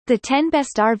The 10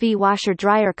 best RV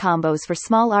washer-dryer combos for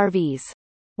small RVs.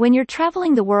 When you're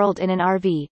traveling the world in an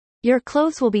RV, your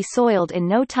clothes will be soiled in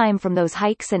no time from those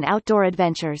hikes and outdoor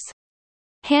adventures.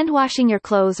 Hand-washing your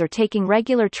clothes or taking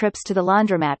regular trips to the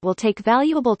laundromat will take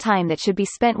valuable time that should be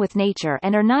spent with nature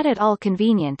and are not at all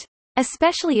convenient,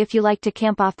 especially if you like to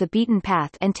camp off the beaten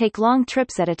path and take long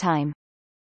trips at a time.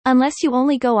 Unless you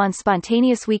only go on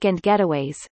spontaneous weekend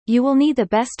getaways, you will need the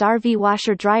best RV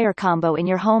washer-dryer combo in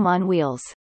your home on wheels.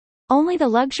 Only the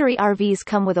luxury RVs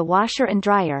come with a washer and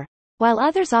dryer, while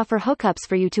others offer hookups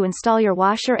for you to install your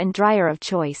washer and dryer of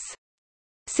choice.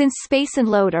 Since space and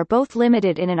load are both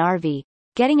limited in an RV,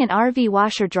 getting an RV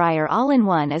washer-dryer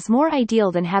all-in-one is more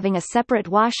ideal than having a separate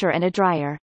washer and a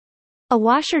dryer. A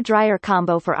washer-dryer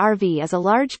combo for RV is a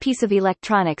large piece of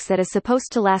electronics that is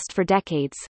supposed to last for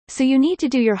decades, so you need to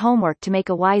do your homework to make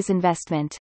a wise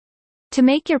investment. To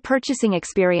make your purchasing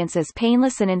experience as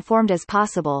painless and informed as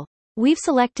possible, we've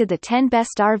selected the 10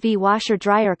 best RV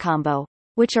washer-dryer combo,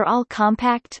 which are all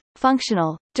compact,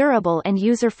 functional, durable and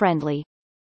user-friendly.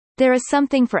 There is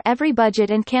something for every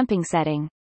budget and camping setting.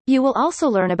 You will also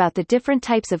learn about the different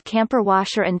types of camper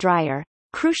washer and dryer,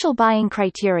 crucial buying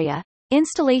criteria,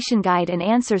 installation guide and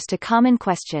answers to common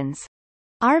questions.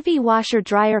 RV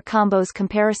washer-dryer combos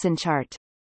comparison chart.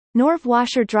 Norv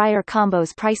washer-dryer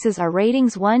combos prices are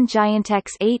ratings 1 Giantex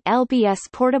 8 lbs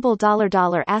portable $$********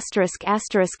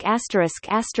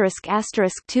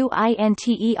 2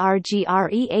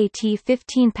 INTERGREAT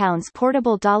 15 pounds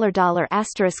portable $$$******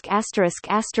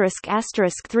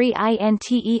 3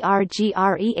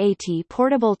 INTERGREAT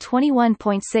portable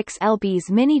 21.6 lbs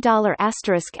mini $******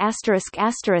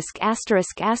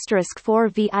 4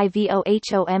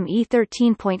 VIVOHOME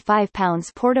 13.5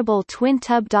 pounds portable twin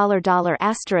tub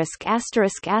 $$$**** 5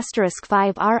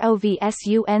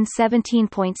 ROVSUN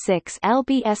 17.6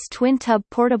 lbs twin tub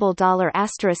portable $*****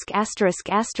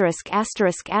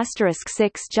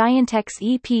 6 Giantex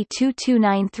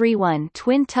EP22931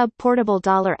 twin tub portable $*****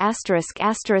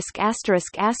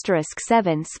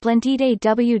 7 Splendide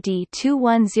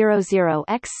WD2100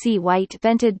 XC white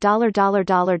vented $*****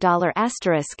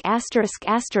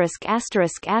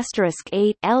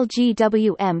 8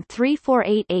 LGWM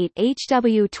 3488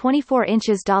 HW 24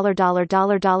 inches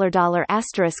 $$$$$$$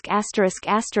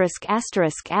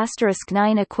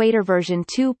 9 Equator version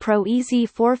 2 Pro EZ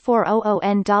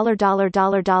 4400N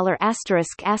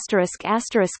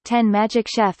 $$$$$ 10 Magic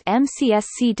Chef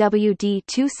MCSCWD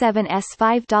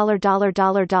 27S5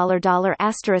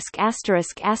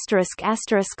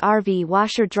 $$$ RV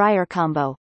washer dryer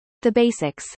combo. The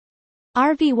basics.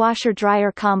 RV washer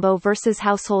dryer combo versus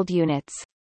household units.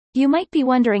 You might be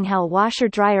wondering how a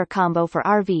washer-dryer combo for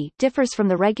RV differs from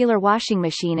the regular washing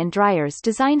machine and dryers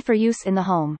designed for use in the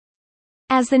home.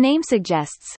 As the name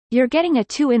suggests, you're getting a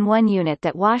 2-in-1 unit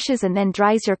that washes and then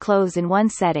dries your clothes in one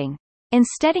setting,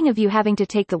 instead of you having to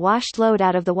take the washed load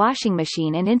out of the washing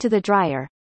machine and into the dryer.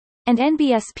 And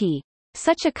NBSP.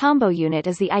 Such a combo unit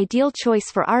is the ideal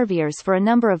choice for RVers for a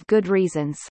number of good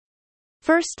reasons.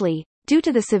 Firstly, due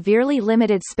to the severely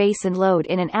limited space and load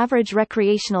in an average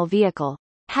recreational vehicle,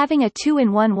 having a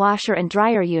 2-in-1 washer and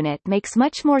dryer unit makes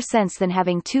much more sense than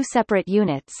having two separate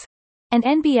units. And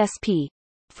NBSP.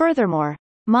 Furthermore,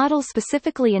 models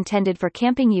specifically intended for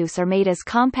camping use are made as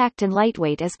compact and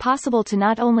lightweight as possible to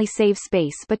not only save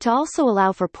space but to also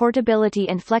allow for portability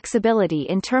and flexibility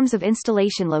in terms of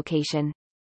installation location.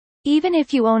 Even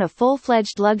if you own a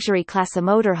full-fledged luxury class A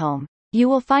motorhome, you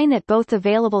will find that both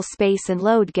available space and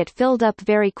load get filled up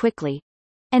very quickly.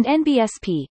 And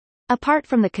NBSP. Apart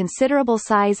from the considerable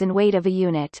size and weight of a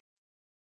unit,